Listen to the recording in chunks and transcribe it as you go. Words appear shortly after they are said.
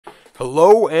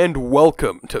Hello and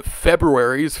welcome to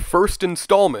February's first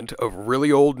installment of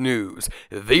Really Old News,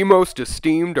 the most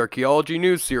esteemed archaeology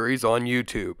news series on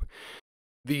YouTube.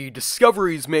 The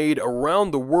discoveries made around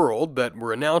the world that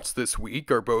were announced this week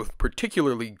are both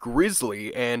particularly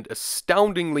grisly and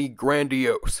astoundingly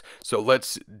grandiose, so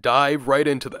let's dive right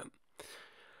into them.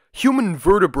 Human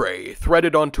vertebrae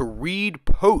threaded onto reed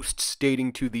posts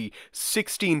dating to the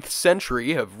 16th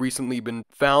century have recently been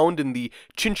found in the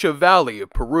Chincha Valley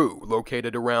of Peru,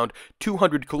 located around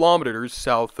 200 kilometers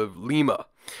south of Lima.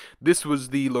 This was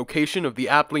the location of the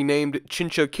aptly named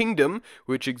Chincha Kingdom,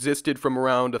 which existed from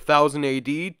around 1000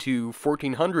 AD to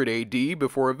 1400 AD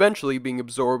before eventually being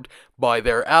absorbed by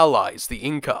their allies, the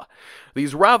Inca.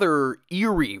 These rather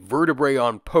eerie vertebrae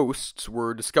on posts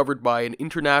were discovered by an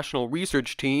international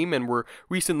research team and were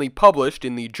recently published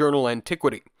in the journal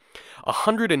Antiquity.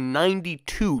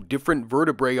 192 different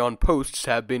vertebrae on posts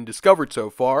have been discovered so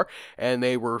far, and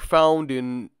they were found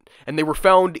in and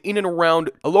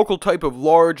around a local type of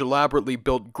large, elaborately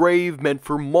built grave meant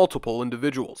for multiple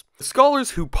individuals. The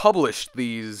scholars who published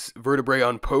these vertebrae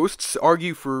on posts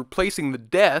argue for placing the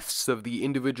deaths of the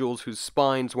individuals whose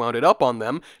spines wounded up on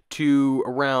them to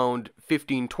around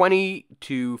 1520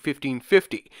 to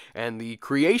 1550, and the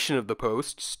creation of the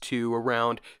posts to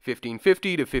around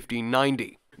 1550 to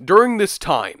 1590. During this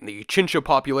time, the Chincha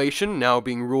population, now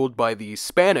being ruled by the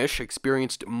Spanish,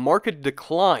 experienced marked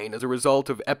decline as a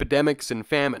result of epidemics and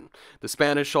famine. The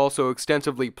Spanish also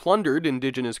extensively plundered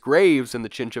indigenous graves in the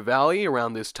Chincha Valley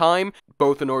around this time,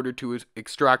 both in order to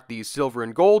extract the silver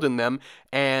and gold in them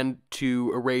and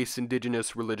to erase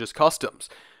indigenous religious customs,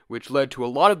 which led to a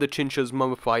lot of the Chincha's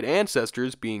mummified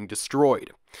ancestors being destroyed.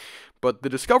 But the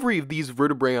discovery of these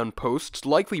vertebrae on posts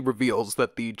likely reveals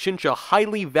that the Chincha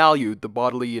highly valued the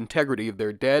bodily integrity of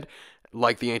their dead,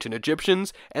 like the ancient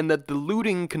Egyptians, and that the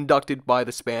looting conducted by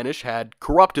the Spanish had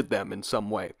corrupted them in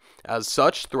some way. As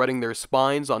such, threading their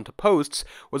spines onto posts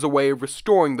was a way of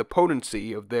restoring the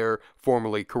potency of their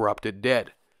formerly corrupted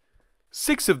dead.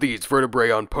 6 of these vertebrae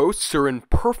on posts are in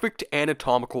perfect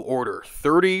anatomical order,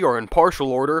 30 are in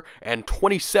partial order, and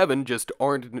 27 just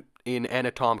aren't in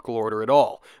anatomical order at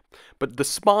all. But the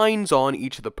spines on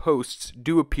each of the posts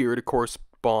do appear to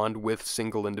correspond with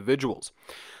single individuals.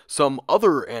 Some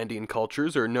other Andean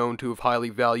cultures are known to have highly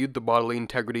valued the bodily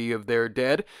integrity of their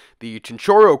dead. The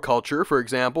Chinchorro culture, for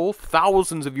example,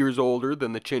 thousands of years older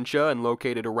than the Chincha and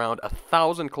located around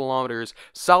 1,000 kilometers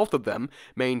south of them,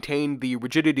 maintained the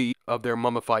rigidity of their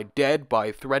mummified dead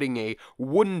by threading a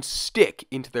wooden stick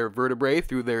into their vertebrae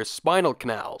through their spinal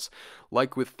canals.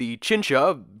 Like with the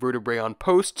Chincha vertebrae on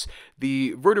posts,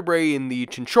 the vertebrae in the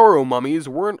Chinchorro mummies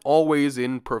weren't always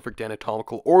in perfect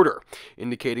anatomical order,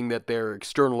 indicating that their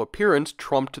external appearance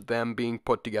trumped them being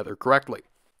put together correctly.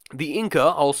 The Inca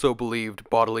also believed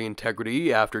bodily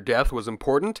integrity after death was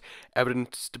important,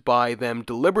 evidenced by them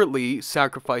deliberately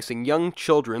sacrificing young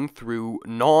children through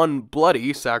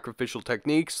non-bloody sacrificial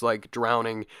techniques like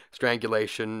drowning,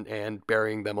 strangulation, and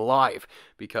burying them alive,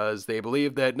 because they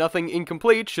believed that nothing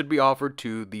incomplete should be offered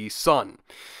to the sun.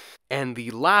 And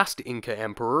the last Inca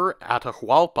emperor,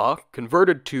 Atahualpa,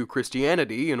 converted to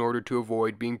Christianity in order to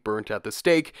avoid being burnt at the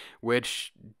stake,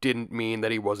 which didn't mean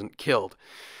that he wasn't killed.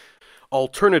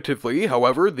 Alternatively,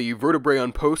 however, the vertebrae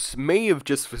on posts may have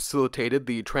just facilitated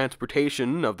the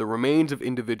transportation of the remains of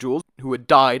individuals who had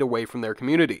died away from their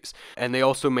communities, and they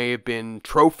also may have been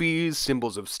trophies,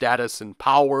 symbols of status and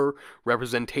power,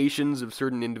 representations of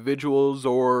certain individuals,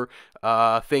 or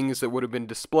things that would have been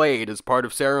displayed as part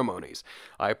of ceremonies.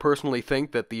 I personally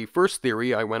think that the first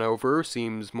theory I went over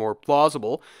seems more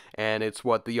plausible, and it's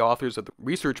what the authors of the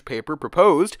research paper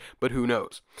proposed, but who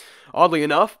knows. Oddly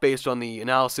enough, based on the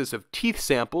analysis of teeth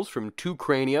samples from 2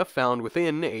 crania found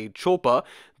within a chulpa,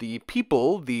 the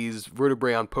people these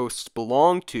vertebrae on posts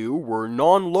belonged to were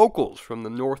non-locals from the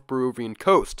North Peruvian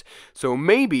coast, so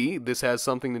maybe this has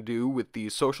something to do with the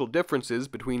social differences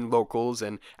between locals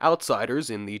and outsiders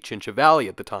in the Chincha Valley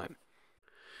at the time.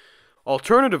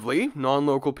 Alternatively,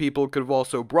 non-local people could have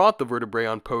also brought the vertebrae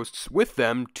on posts with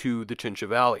them to the Chincha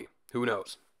Valley. Who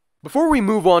knows? Before we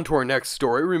move on to our next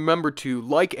story, remember to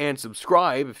like and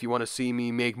subscribe if you want to see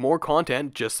me make more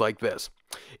content just like this.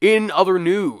 In other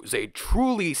news, a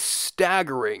truly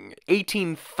staggering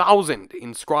 18,000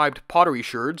 inscribed pottery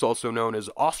sherds, also known as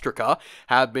ostraca,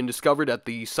 have been discovered at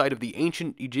the site of the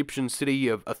ancient Egyptian city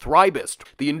of Athribis.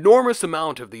 The enormous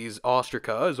amount of these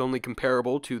ostraca is only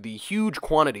comparable to the huge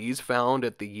quantities found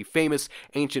at the famous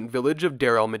ancient village of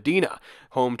Deir el-Medina,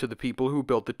 home to the people who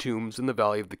built the tombs in the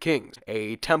Valley of the Kings.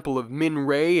 A temple of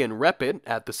Min-Re and Repit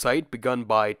at the site, begun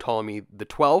by Ptolemy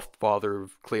XII, father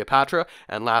of Cleopatra,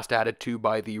 and last added to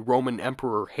by the Roman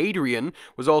Emperor Hadrian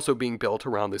was also being built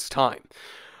around this time.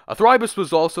 Athribis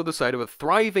was also the site of a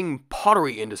thriving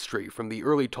pottery industry from the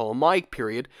early Ptolemaic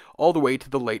period all the way to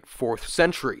the late 4th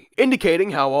century,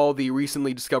 indicating how all the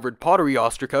recently discovered pottery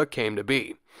ostraca came to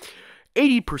be.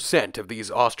 80% of these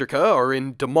ostraca are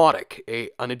in Demotic,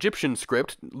 an Egyptian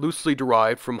script loosely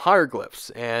derived from hieroglyphs,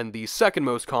 and the second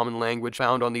most common language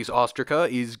found on these ostraca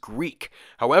is Greek.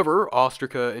 However,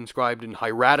 ostraca inscribed in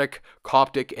hieratic,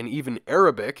 Coptic, and even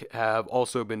Arabic have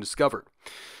also been discovered.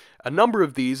 A number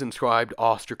of these inscribed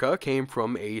ostraca came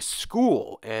from a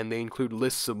school, and they include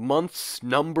lists of months,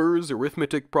 numbers,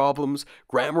 arithmetic problems,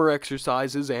 grammar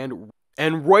exercises, and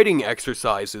writing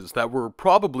exercises that were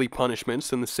probably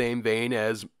punishments in the same vein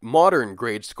as modern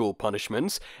grade school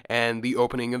punishments and the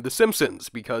opening of The Simpsons,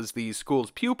 because the school's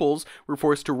pupils were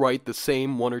forced to write the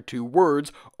same one or two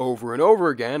words over and over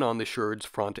again on the shirt's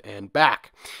front and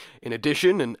back. In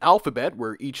addition, an alphabet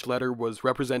where each letter was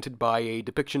represented by a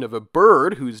depiction of a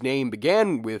bird whose name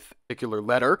began with a particular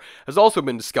letter has also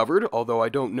been discovered, although I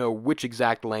don't know which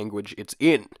exact language it's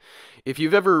in. If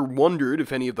you've ever wondered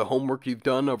if any of the homework you've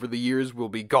done over the years will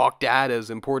be gawked at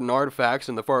as important artifacts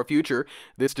in the far future,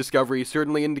 this discovery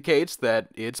certainly indicates that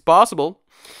it's possible.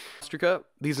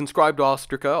 These inscribed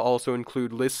ostraca also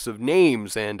include lists of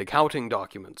names and accounting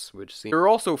documents, there are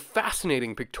also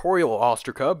fascinating pictorial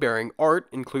ostraca bearing art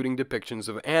including depictions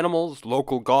of animals,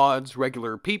 local gods,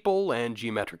 regular people, and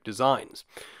geometric designs.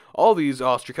 All these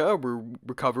ostraca were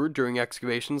recovered during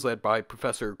excavations led by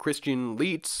Professor Christian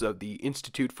Leitz of the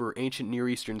Institute for Ancient Near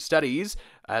Eastern Studies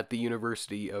at the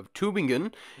University of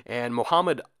Tübingen, and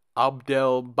Mohammed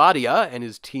Abdelbadia and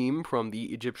his team from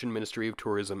the Egyptian Ministry of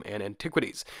Tourism and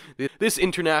Antiquities. This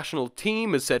international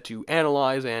team is set to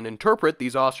analyze and interpret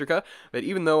these ostraca, but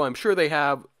even though I'm sure they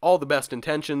have all the best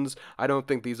intentions, I don't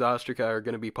think these ostraca are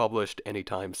going to be published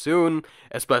anytime soon,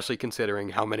 especially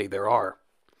considering how many there are.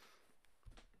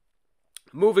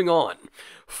 Moving on,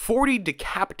 40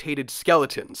 decapitated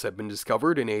skeletons have been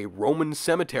discovered in a Roman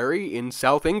cemetery in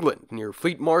South England, near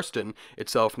Fleet Marston,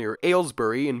 itself near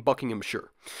Aylesbury in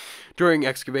Buckinghamshire, during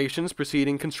excavations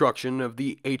preceding construction of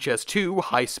the HS2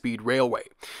 high-speed railway.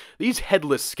 These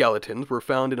headless skeletons were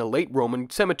found in a late Roman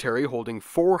cemetery holding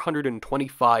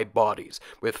 425 bodies,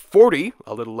 with 40,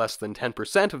 a little less than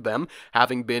 10% of them,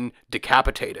 having been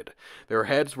decapitated. Their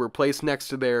heads were placed next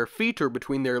to their feet or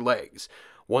between their legs.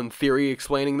 One theory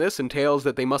explaining this entails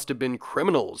that they must have been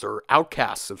criminals or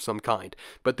outcasts of some kind,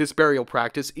 but this burial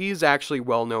practice is actually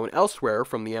well known elsewhere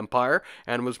from the empire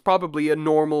and was probably a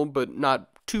normal but not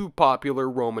too popular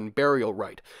Roman burial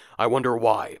rite. I wonder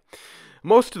why.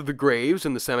 Most of the graves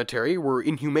in the cemetery were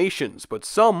inhumations, but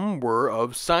some were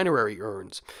of cinerary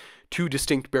urns. Two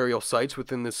distinct burial sites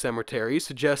within this cemetery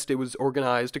suggest it was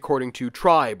organized according to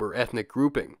tribe or ethnic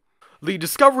grouping. The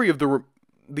discovery of the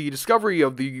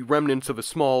remnants of a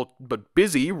small but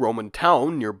busy Roman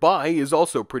town nearby is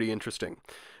also pretty interesting.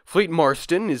 Fleet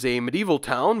Marston is a medieval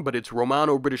town, but its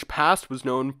Romano-British past was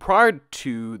known prior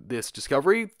to this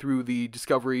discovery through the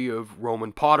discovery of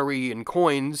Roman pottery and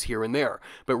coins here and there,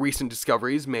 but recent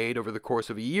discoveries made over the course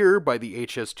of a year by the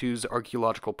HS2's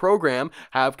archaeological program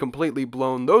have completely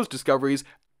blown those discoveries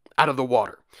out of the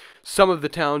water. Some of the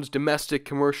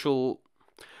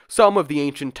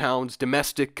ancient town's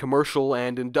domestic, commercial,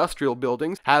 and industrial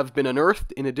buildings have been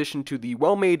unearthed in addition to the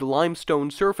well-made limestone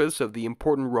surface of the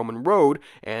important Roman road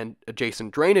and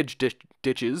adjacent drainage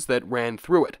ditches that ran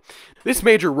through it. This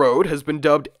major road has been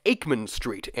dubbed Akeman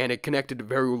Street, and it connected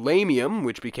Verulamium,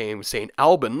 which became St.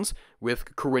 Albans,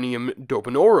 with Corinium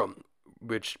Dobinorum,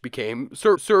 which became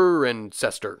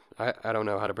Cirencester. I don't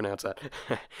know how to pronounce that.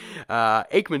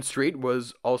 Akeman Street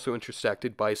was also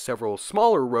intersected by several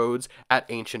smaller roads at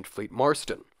ancient Fleet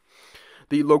Marston.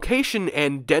 The location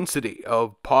and density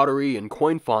of pottery and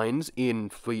coin finds in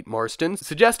Fleet Marston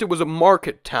suggest it was a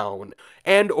market town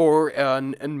and/or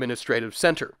an administrative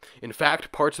center. In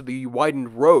fact, parts of the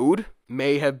widened road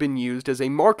may have been used as a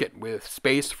market with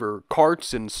space for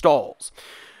carts and stalls.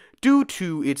 Due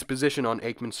to its position on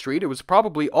Akeman Street, it was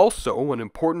probably also an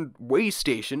important way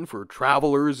station for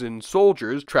travelers and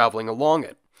soldiers traveling along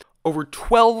it. Over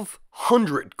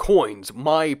 1,200 coins,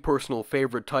 my personal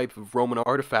favorite type of Roman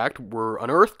artifact, were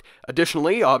unearthed.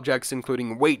 Additionally, objects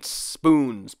including weights,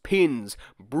 spoons, pins,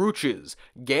 brooches,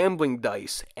 gambling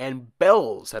dice, and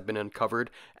bells have been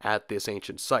uncovered at this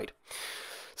ancient site.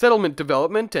 Settlement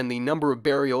development and the number of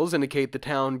burials indicate the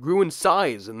town grew in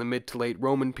size in the mid to late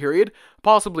Roman period,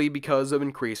 possibly because of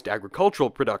increased agricultural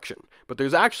production, but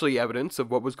there's actually evidence of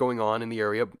what was going on in the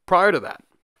area prior to that.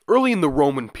 Early in the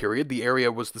Roman period, the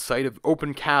area was the site of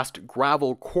open-cast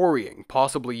gravel quarrying,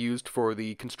 possibly used for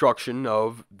the construction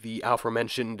of the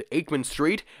aforementioned Aikman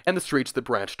Street and the streets that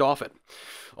branched off it.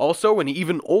 Also, an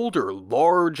even older,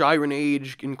 large Iron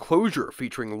Age enclosure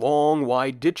featuring long,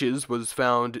 wide ditches was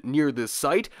found near this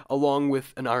site, along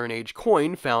with an Iron Age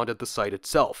coin found at the site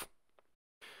itself.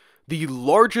 The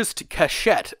largest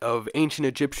cachette of ancient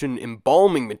Egyptian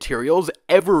embalming materials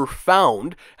ever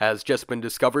found has just been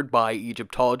discovered by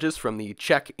Egyptologists from the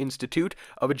Czech Institute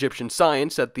of Egyptian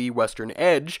Science at the western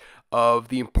edge of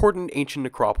the important ancient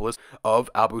necropolis of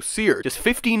Abu Sir, just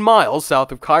 15 miles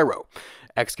south of Cairo.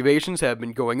 Excavations have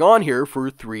been going on here for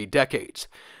 3 decades.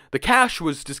 The cache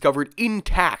was discovered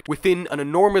intact within an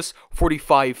enormous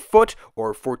 45-foot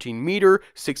or 14-meter,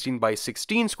 16 by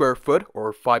 16 square foot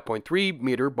or 5.3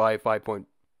 meter by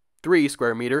 5.3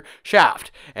 square meter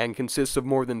shaft, and consists of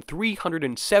more than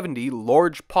 370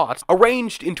 large pots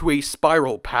arranged into a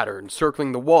spiral pattern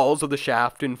circling the walls of the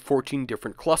shaft in 14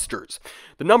 different clusters.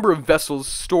 The number of vessels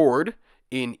stored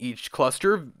in each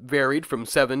cluster varied from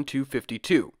 7 to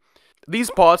 52.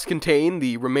 These pots contain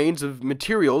the remains of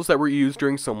materials that were used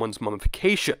during someone's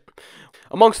mummification.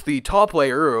 Amongst the top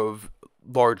layer of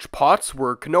large pots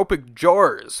were canopic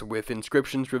jars with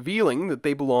inscriptions revealing that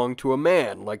they belonged to a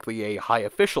man, likely a high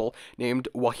official, named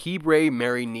Wahibre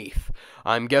Meri Neith.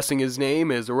 I'm guessing his name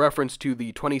is a reference to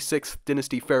the 26th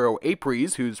dynasty pharaoh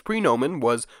Apries, whose prenomen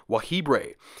was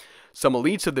Wahibre. Some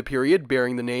elites of the period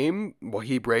bearing the name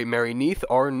Wahibre Meri Neith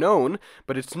are known,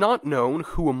 but it's not known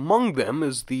who among them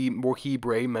is the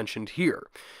Wahibre mentioned here.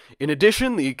 In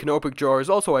addition, the canopic jars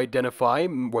also identify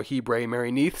Wahibre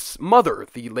Meri Neith's mother,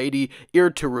 the Lady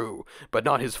Irtiru, but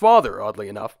not his father, oddly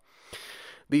enough.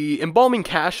 The embalming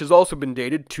cache has also been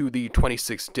dated to the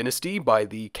 26th dynasty by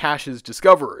the cache's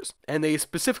discoverers, and they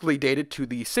specifically date it to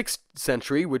the 6th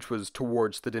century, which was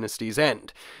towards the dynasty's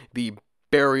end. The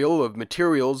burial of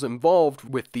materials involved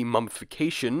with the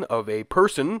mummification of a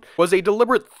person was a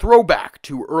deliberate throwback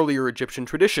to earlier Egyptian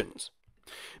traditions,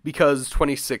 because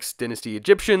 26th dynasty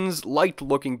Egyptians liked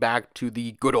looking back to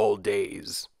the good old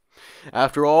days.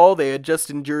 After all, they had just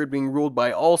endured being ruled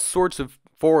by all sorts of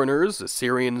foreigners,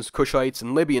 Assyrians, Cushites,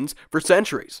 and Libyans, for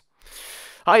centuries.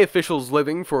 High officials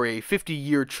living for a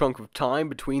 50-year chunk of time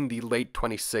between the late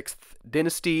 26th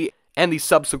dynasty and the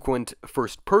subsequent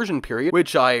First Persian period,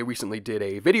 which I recently did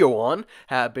a video on,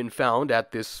 have been found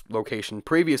at this location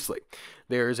previously.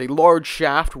 There's a large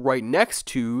shaft right next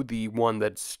to the one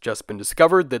that's just been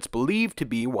discovered that's believed to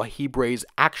be Wahibre's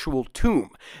actual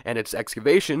tomb, and its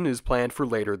excavation is planned for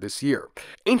later this year.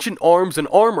 Ancient arms and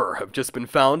armor have just been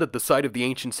found at the site of the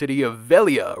ancient city of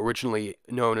Velia, originally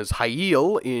known as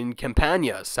Hyel, in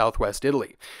Campania, southwest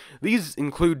Italy. These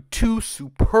include 2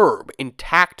 superb,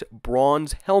 intact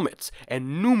bronze helmets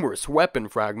and numerous weapon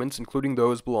fragments, including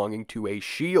those belonging to a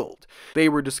shield. They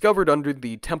were discovered under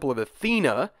the Temple of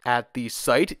Athena at the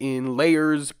site in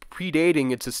layers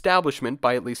predating its establishment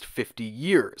by at least 50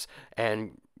 years,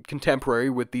 and contemporary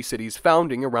with the city's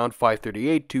founding around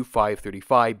 538 to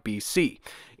 535 BC,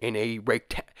 in a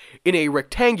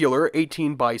rectangular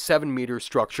 18 by 7 meter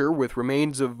structure with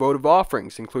remains of votive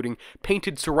offerings, including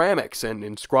painted ceramics and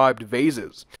inscribed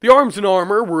vases. The arms and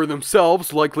armor were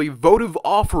themselves likely votive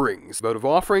offerings,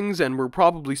 and were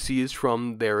probably seized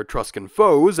from their Etruscan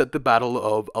foes at the Battle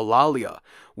of Alalia.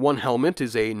 One helmet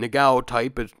is a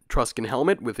Nagao-type Etruscan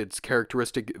helmet with its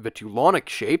characteristic Vitulonic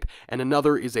shape, and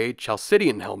another is a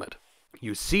Chalcidian helmet.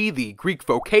 You see, the Greek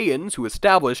Phocaeans who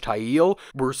established Hyel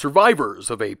were survivors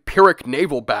of a Pyrrhic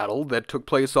naval battle that took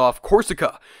place off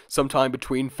Corsica sometime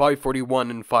between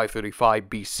 541 and 535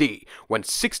 BC, when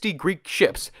 60 Greek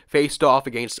ships faced off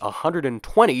against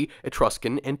 120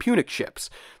 Etruscan and Punic ships.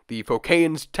 The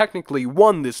Phocaeans technically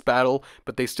won this battle,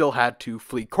 but they still had to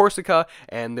flee Corsica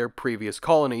and their previous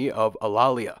colony of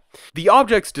Alalia. The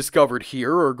objects discovered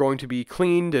here are going to be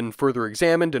cleaned and further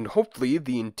examined, and hopefully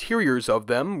the interiors of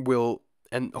the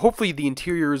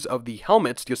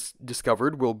helmets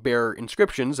discovered will bear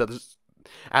inscriptions,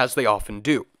 as they often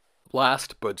do.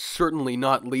 Last, but certainly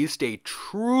not least, a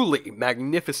truly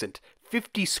magnificent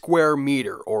 50 square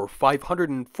meter or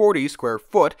 540 square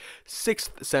foot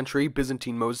 6th century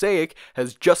Byzantine mosaic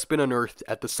has just been unearthed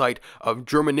at the site of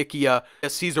Germanicia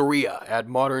Caesarea at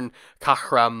modern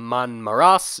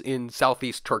Kahramanmaraş in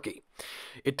southeast Turkey.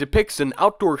 It depicts an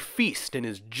outdoor feast and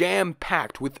is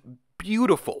jam-packed with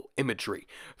beautiful imagery.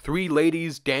 3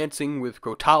 ladies dancing with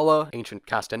crotala, ancient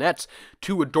castanets,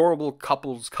 2 adorable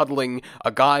couples cuddling,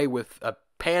 a guy with a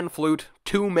pan flute,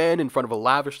 two men in front of a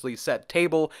lavishly set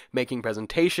table making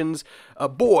presentations, a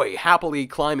boy happily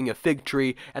climbing a fig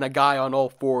tree, and a guy on all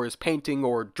fours painting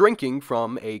or drinking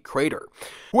from a crater.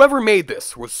 Whoever made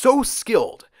this was so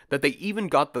skilled that they even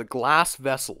got the glass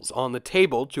vessels on the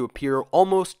table to appear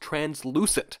almost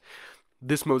translucent.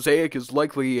 This mosaic is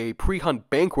likely a pre-hunt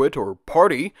banquet or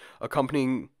party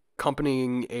accompanying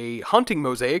a hunting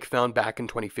mosaic found back in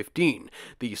 2015.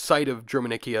 The site of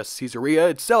Germanicus Caesarea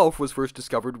itself was first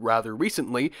discovered rather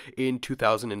recently in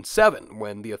 2007,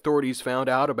 when the authorities found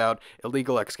out about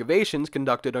illegal excavations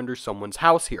conducted under someone's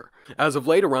house here. As of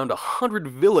late, around 100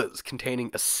 villas containing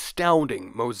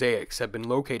astounding mosaics have been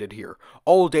located here,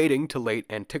 all dating to late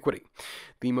antiquity.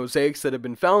 The mosaics that have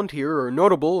been found here are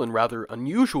notable and rather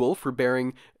unusual for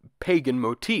bearing pagan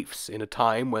motifs in a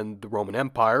time when the Roman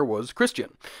Empire was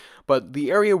Christian. But the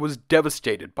area was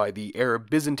devastated by the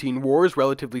Arab-Byzantine Wars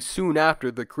relatively soon after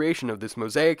the creation of this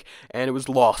mosaic, and it was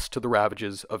lost to the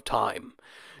ravages of time.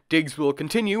 Digs will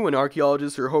continue, and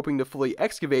archaeologists are hoping to fully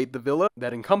excavate the villa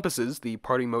that encompasses the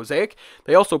party mosaic.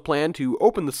 They also plan to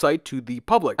open the site to the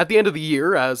public at the end of the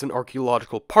year as an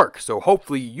archaeological park, so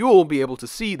hopefully you'll be able to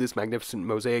see this magnificent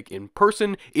mosaic in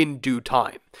person in due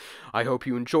time. I hope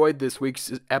you enjoyed this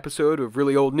week's episode of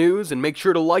Really Old News, and make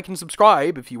sure to like and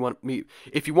subscribe if you want me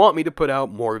to put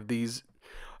out more of these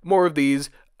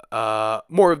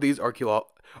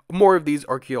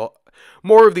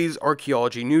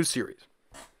archaeology news series.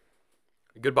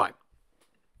 Goodbye.